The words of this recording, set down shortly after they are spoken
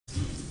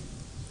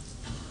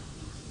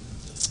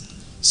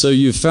So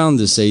you've found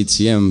this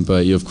ATM,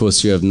 but of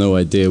course you have no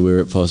idea where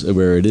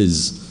it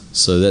is.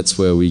 So that's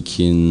where we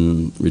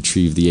can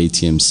retrieve the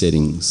ATM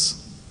settings.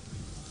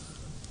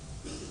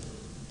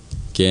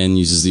 Again,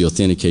 uses the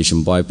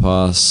authentication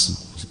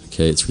bypass.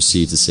 Okay, it's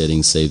received the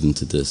settings, save them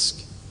to disk.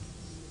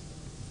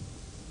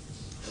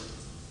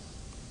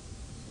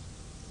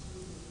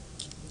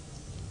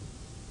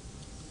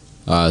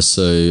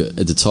 So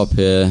at the top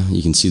here,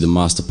 you can see the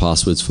master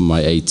passwords for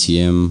my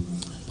ATM,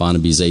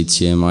 Barnaby's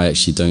ATM. I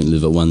actually don't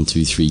live at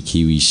 123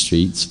 Kiwi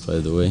Street, by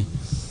the way.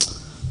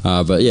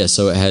 But yeah,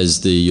 so it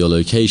has your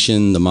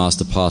location, the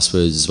master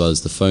passwords, as well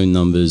as the phone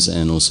numbers,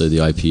 and also the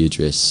IP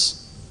address.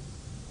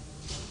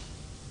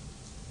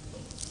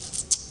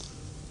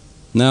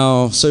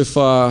 Now, so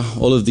far,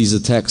 all of these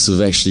attacks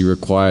have actually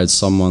required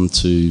someone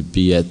to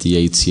be at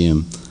the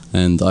ATM,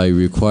 and I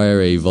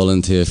require a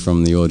volunteer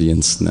from the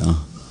audience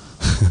now.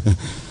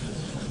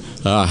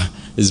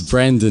 Is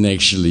Brandon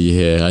actually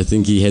here? I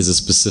think he has a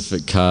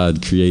specific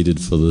card created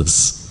for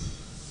this.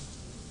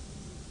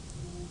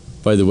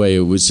 By the way,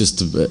 it was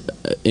just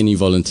any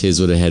volunteers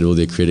would have had all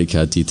their credit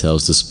card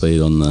details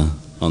displayed on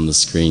the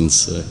screen,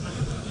 so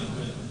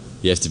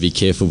you have to be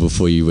careful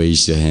before you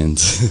raise your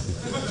hand.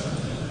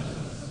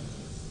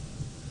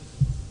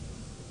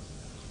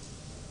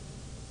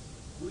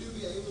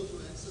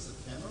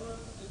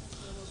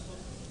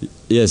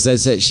 Yes,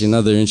 that's actually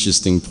another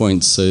interesting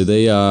point. So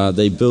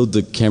they build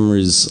the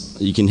cameras.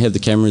 You can have the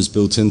cameras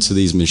built into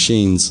these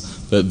machines,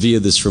 but via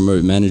this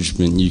remote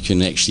management, you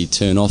can actually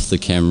turn off the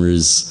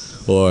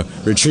cameras, or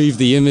retrieve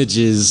the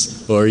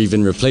images, or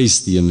even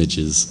replace the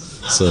images.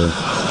 So.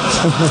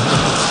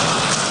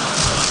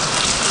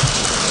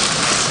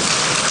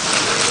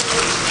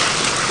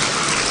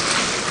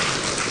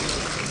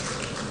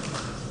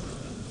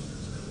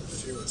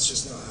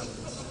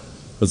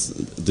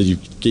 Did you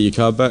get your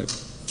card back?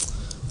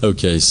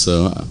 Okay,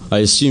 so I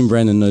assume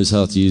Brandon knows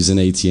how to use an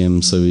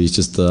ATM, so he's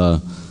just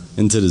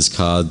entered his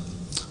card.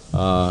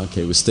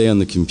 Okay, we'll stay on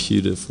the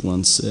computer for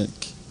 1 sec.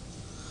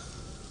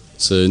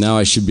 So now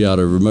I should be able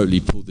to remotely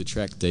pull the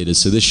track data.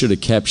 So this should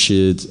have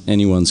captured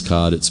anyone's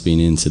card that's been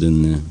entered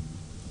in there.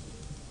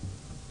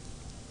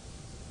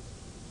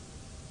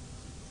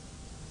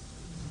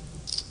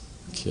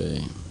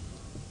 Okay.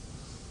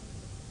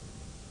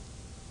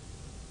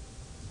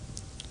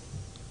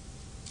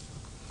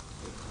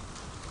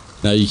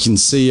 Now you can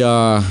see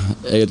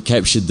it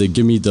captured the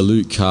Gimme the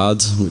Loot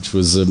card, which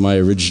was my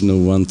original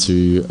one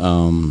to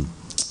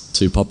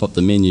pop up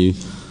the menu.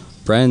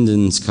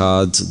 Brandon's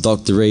card,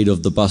 Dr. Raid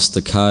of the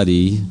Buster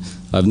Cardi.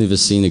 I've never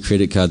seen a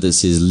credit card that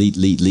says leet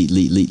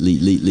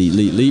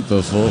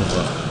before.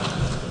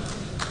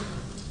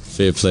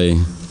 Fair play.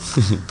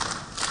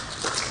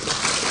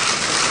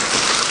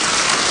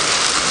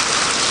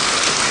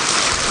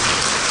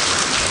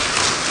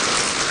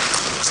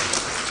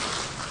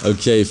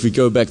 Okay, if we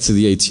go back to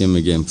the ATM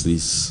again,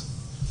 please.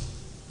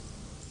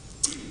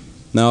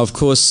 Now, of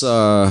course, you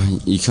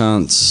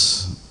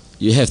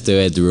have to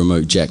add the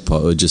remote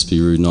jackpot. It would just be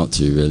rude not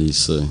to, really,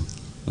 so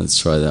let's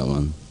try that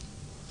one.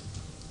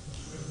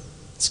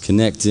 It's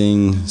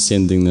connecting,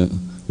 sending the...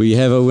 We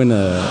have a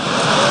winner.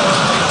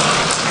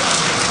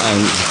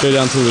 And go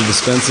down to the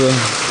dispenser.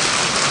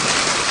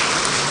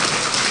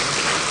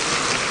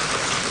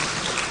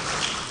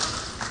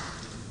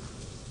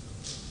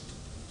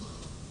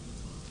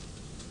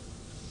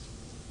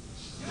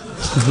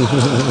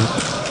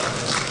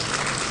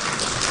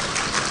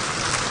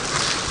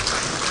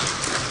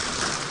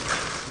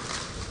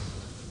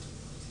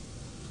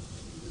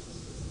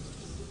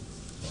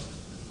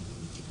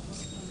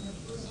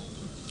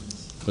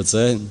 What's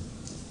that?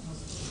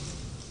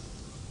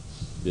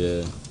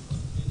 Yeah.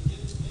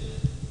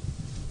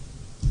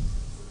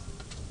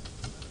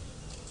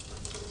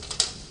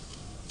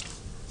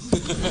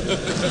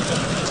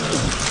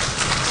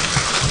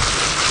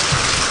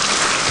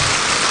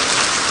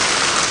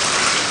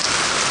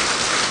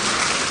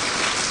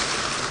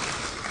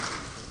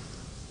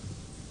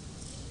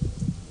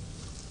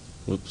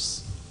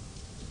 Whoops.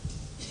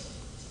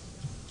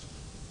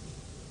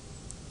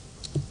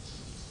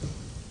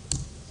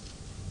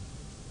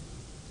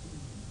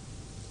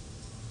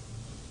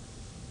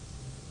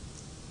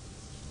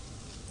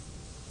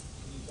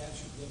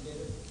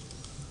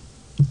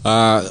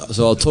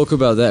 So I'll talk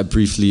about that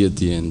briefly at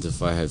the end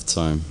if I have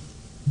time.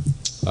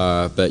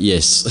 But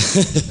yes.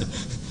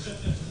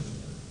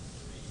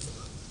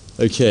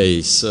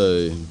 Okay,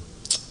 so...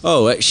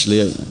 Oh,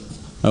 actually,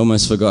 I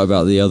almost forgot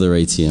about the other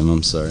ATM,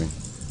 I'm sorry.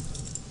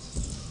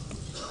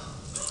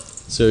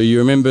 So you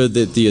remember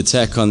that the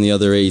attack on the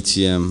other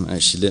ATM...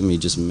 Actually, let me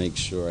just make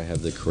sure I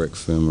have the correct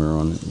firmware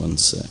on it, 1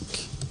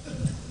 sec.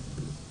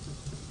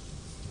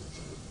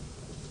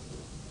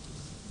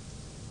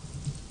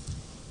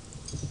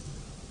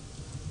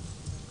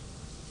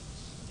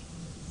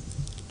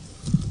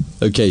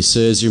 Okay, so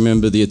as you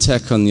remember, the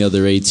attack on the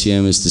other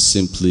ATM is to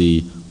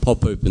simply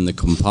pop open the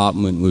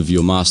compartment with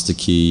your master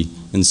key,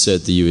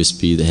 insert the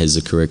USB that has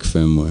the correct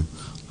firmware.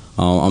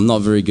 I'm not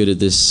very good at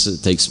this,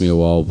 it takes me a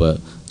while,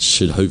 but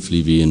should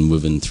hopefully be in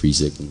within 3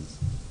 seconds.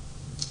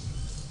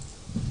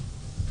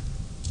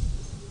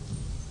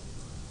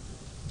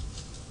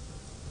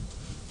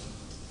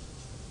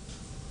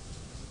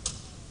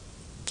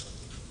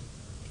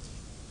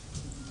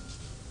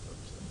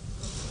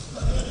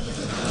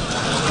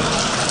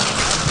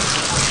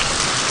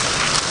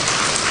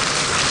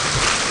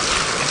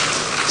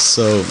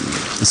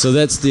 So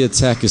that's the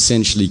attack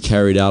essentially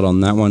carried out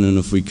on that one, and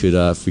if we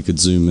could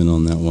zoom in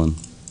on that one.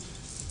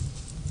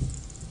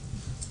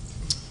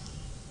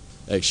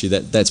 Actually,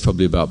 that's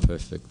probably about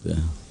perfect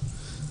there.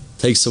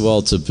 Takes a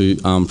while to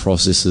boot ARM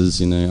processors,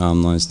 you know,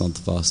 ARM 9 is not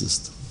the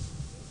fastest.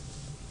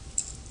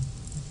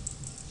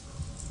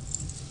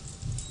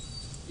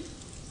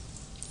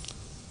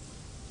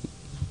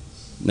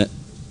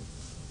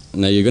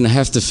 Now you're going to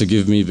have to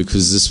forgive me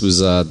because this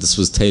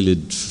was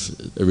tailored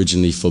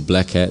originally for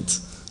Black Hat,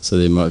 so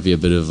there might be a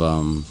bit of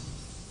oh,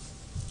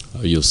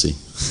 you'll see.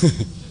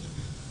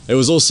 It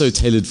was also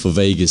tailored for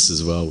Vegas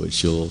as well,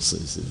 which you'll also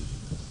see.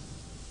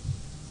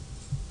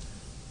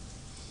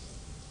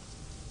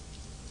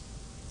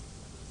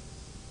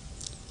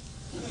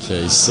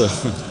 Okay,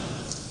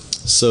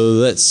 so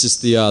that's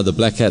just the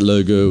Black Hat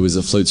logo as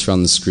it floats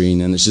around the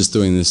screen, and it's just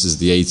doing this as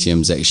the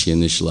ATM's actually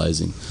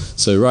initializing.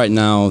 So right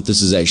now,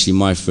 this is actually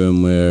my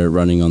firmware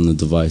running on the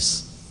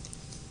device.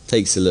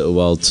 Takes a little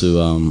while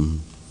to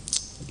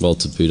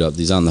boot up.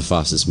 These aren't the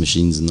fastest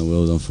machines in the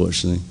world,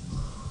 unfortunately.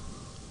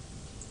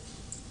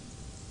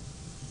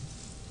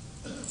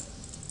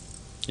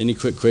 Any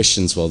quick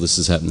questions while this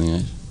is happening?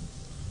 Eh?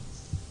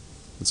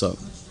 What's up?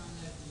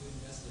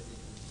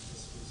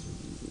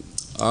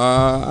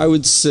 I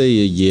would say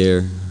a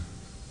year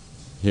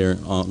here,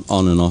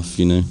 on and off,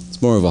 you know.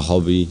 It's more of a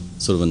hobby,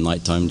 sort of a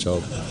nighttime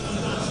job.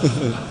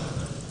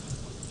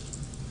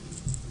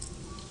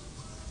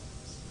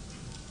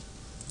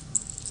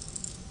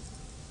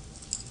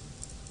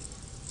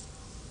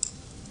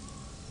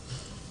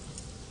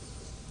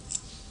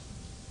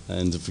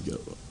 And if we go...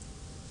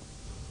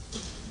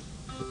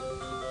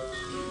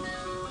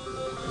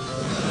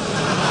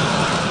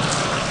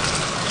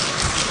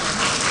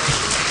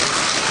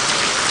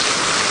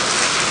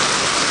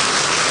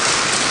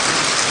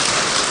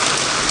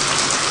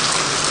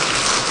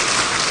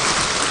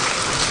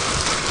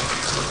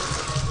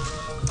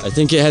 I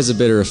think it has a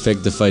better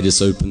effect if I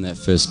just open that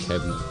first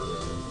cabinet.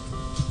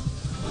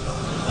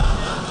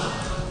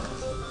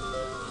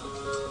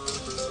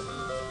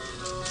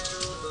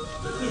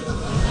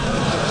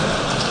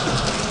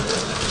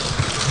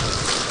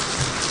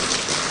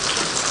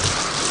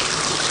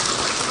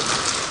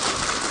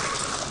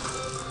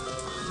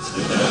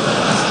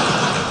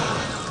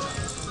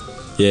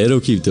 Yeah, it'll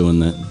keep doing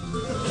that.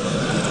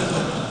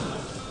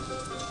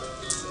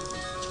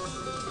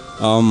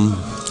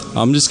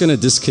 I'm just going to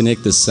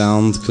disconnect the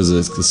sound because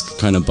it's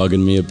kind of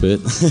bugging me a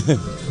bit.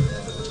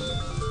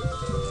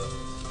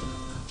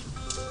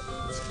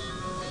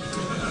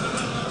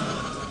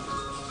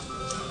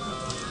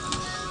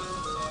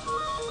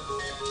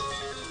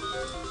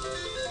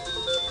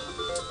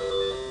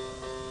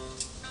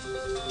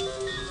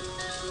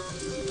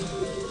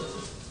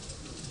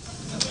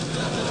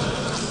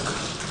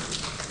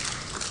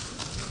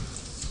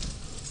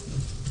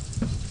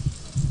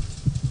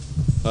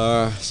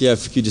 Yeah,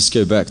 if we could just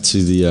go back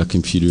to the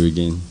computer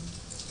again.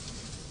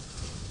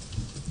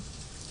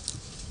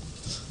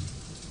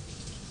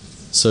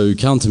 So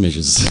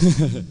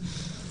countermeasures.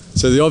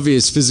 So the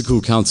obvious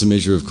physical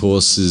countermeasure, of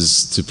course,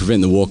 is to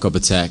prevent the walk-up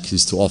attack,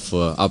 is to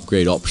offer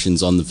upgrade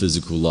options on the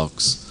physical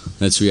locks.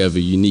 That's where you have a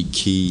unique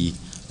key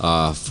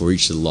for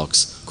each of the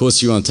locks. Of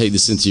course, you want to take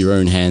this into your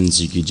own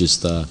hands. You could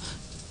just,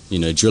 you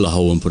know, drill a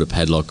hole and put a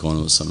padlock on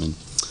it or something.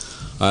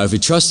 If a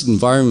trusted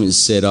environment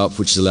is set up,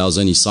 which allows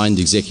only signed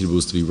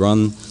executables to be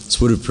run,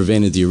 this would have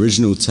prevented the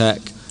original attack,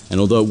 and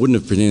although it wouldn't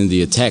have prevented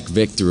the attack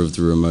vector of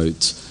the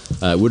remote,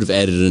 it would have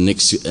added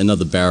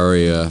another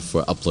barrier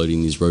for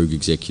uploading these rogue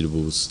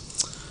executables.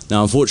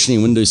 Now, unfortunately,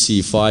 in Windows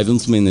CE 5,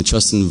 implementing the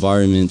trusted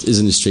environment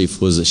isn't as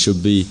straightforward as it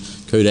should be.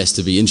 Code has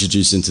to be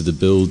introduced into the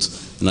build,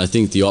 and I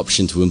think the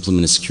option to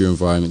implement a secure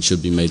environment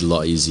should be made a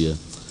lot easier.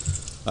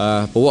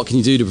 But what can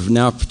you do to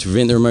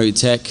prevent the remote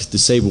attack?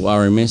 Disable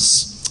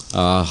RMS.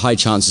 High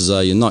chances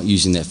are you're not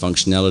using that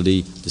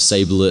functionality.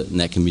 Disable it, and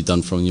that can be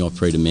done from the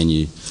operator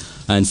menu.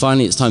 And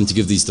finally, it's time to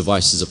give these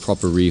devices a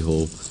proper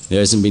rehaul. There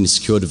hasn't been a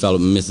secure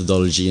development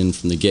methodology in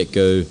from the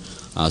get-go,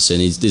 so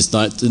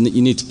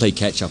you need to play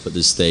catch-up at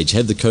this stage.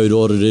 Have the code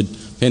audited,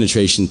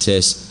 penetration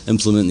tests,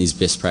 implement these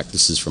best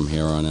practices from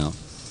here on out.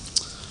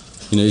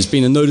 You know, there's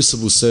been a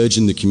noticeable surge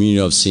in the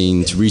community I've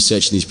seen to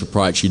research these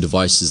proprietary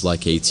devices like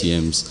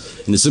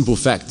ATMs. And the simple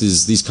fact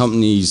is these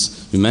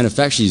companies who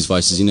manufacture these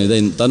devices, you know,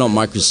 they're not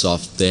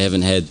Microsoft. They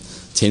haven't had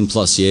 10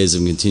 plus years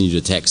of continued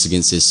attacks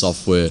against their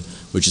software,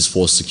 which has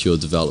forced secure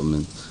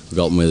development. We've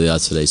gotten where they are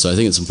today. So I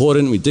think it's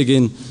important we dig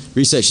in,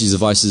 research these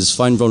devices,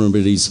 find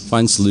vulnerabilities,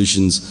 find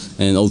solutions,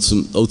 and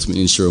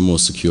ultimately ensure a more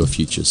secure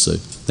future. So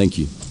thank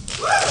you.